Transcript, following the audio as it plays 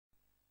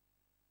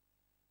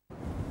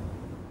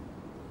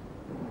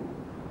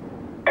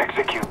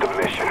Execute the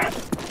mission.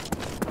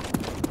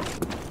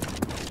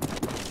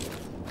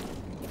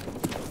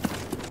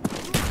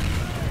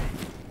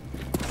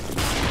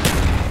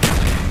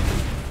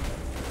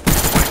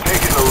 We're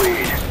taking the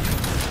lead.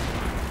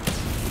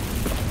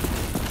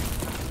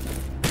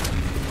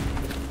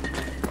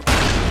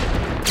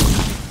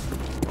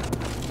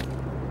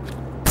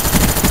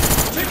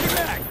 Take it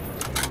back!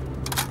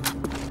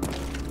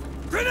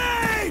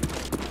 Grenade!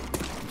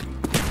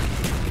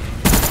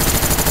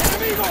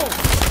 ¡Enemigo!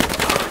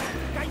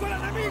 ¡Caigo el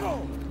enemigo!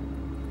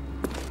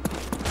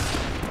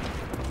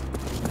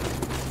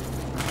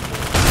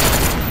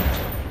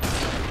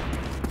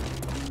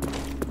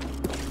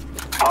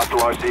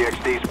 Hostile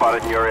RCXD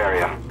spotted in your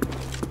area.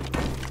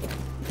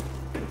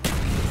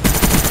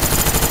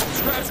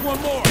 Scratch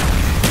one more!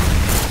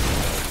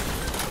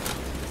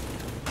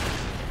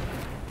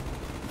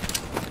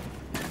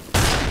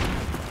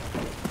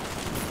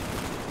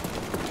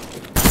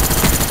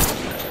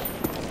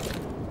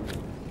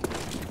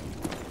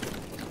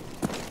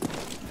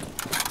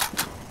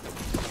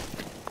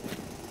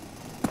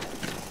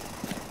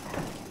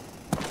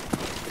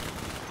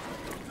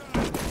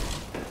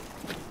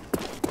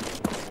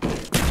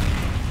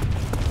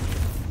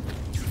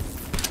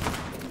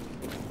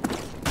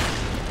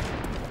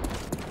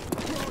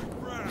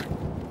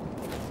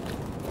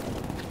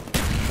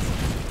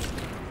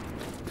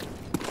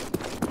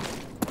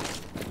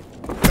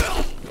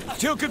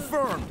 Kill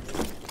confirmed!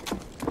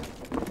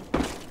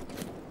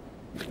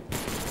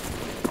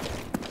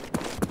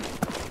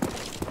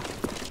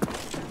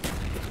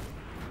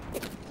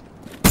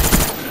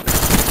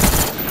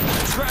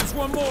 Scratch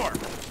one more!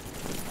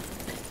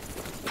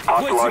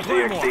 Hostile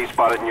RCXD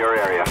spotted in your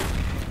area.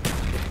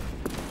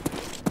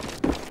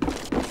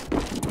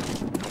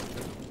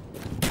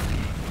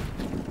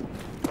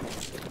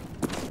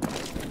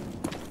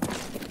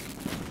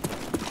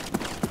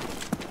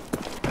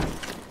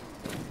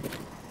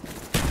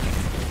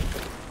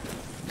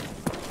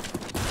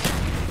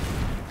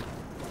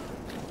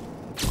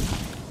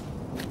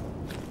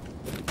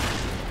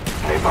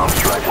 Napalm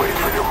strike waiting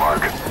for your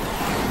mark.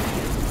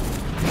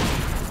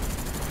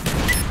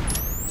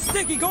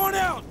 Sticky going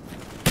out!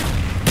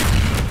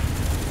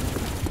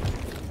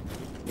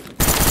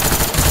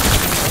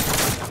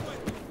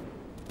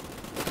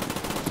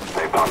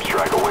 Napalm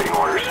strike awaiting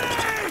orders.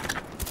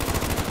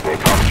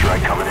 Napalm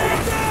strike coming in.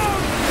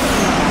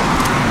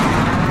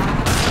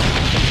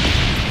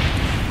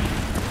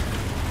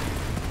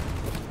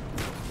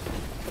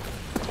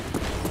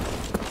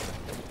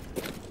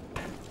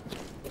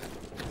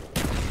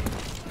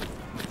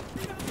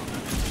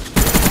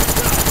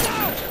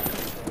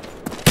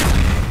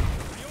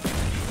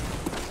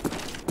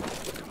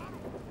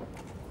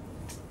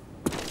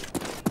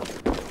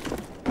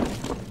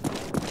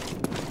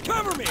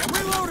 Cover me! I'm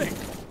reloading!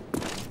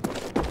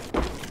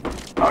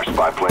 Our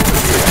spy plane's in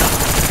the air.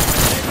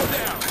 Tango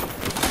down!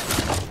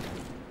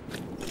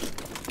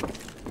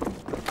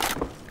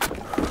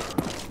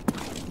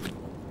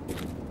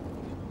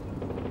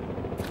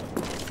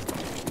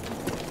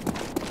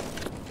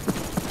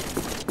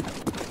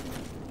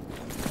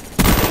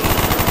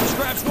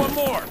 Scratch one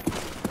more!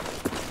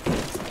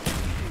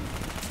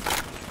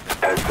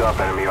 Heads up,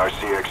 enemy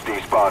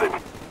RCXD spotted.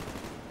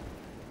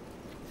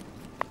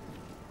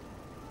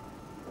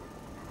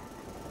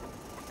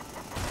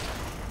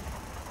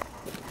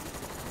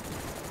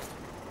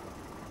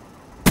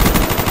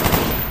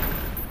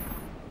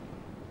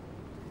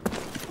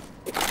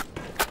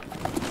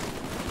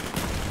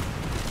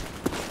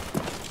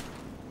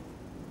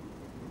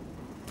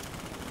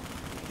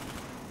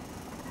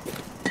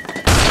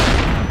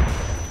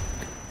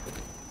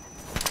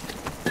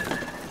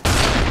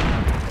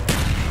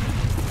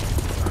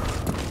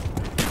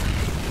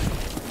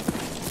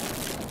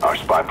 Our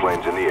spy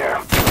plane's in the air.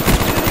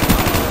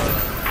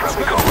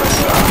 Friendly call red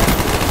stop.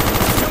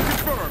 Kill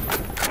confirmed!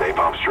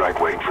 Napalm strike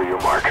waiting for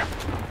your mark.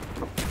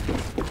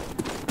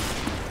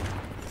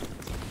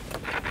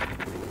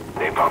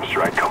 Napalm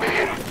strike coming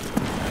in.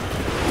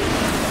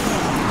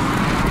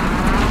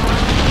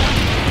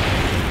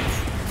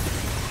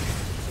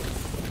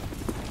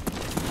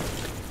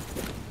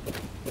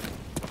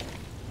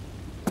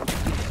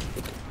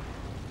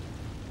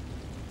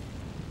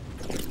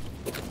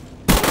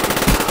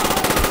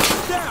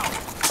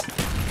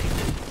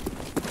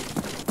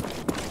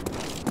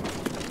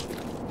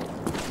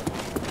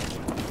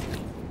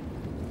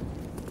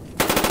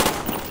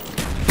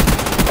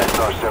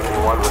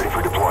 SR-71 ready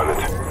for deployment.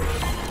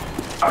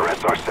 Our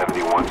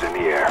SR-71's in the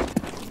air.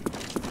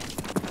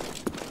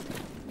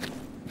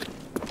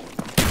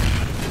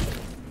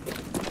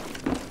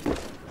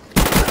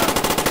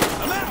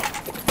 I'm out!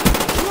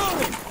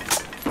 Reloading!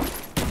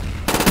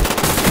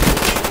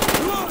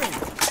 Reloading!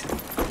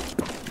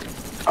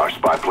 Our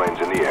spy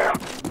plane's in the air.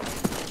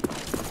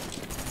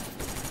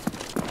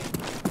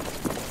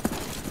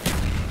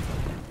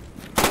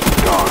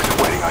 Dogs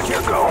waiting on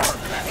your go.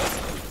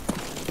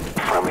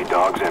 Friendly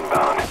dogs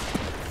inbound.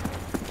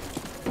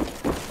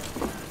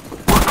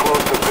 We're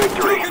close to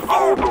victory.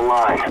 Hold the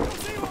line.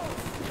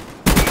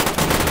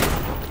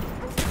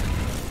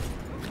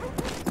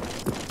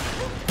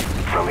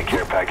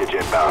 package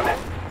inbound.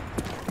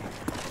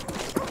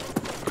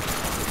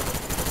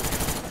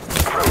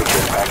 Friendly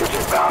care package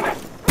inbound.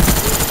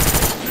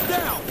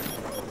 Down!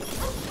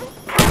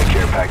 Friendly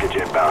care package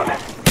inbound.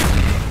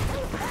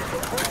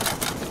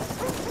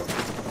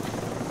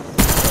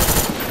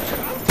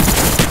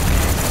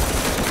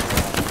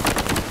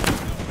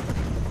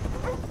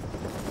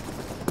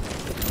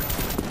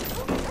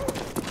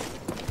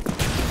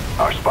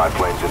 Our spy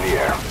plane's in the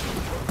air.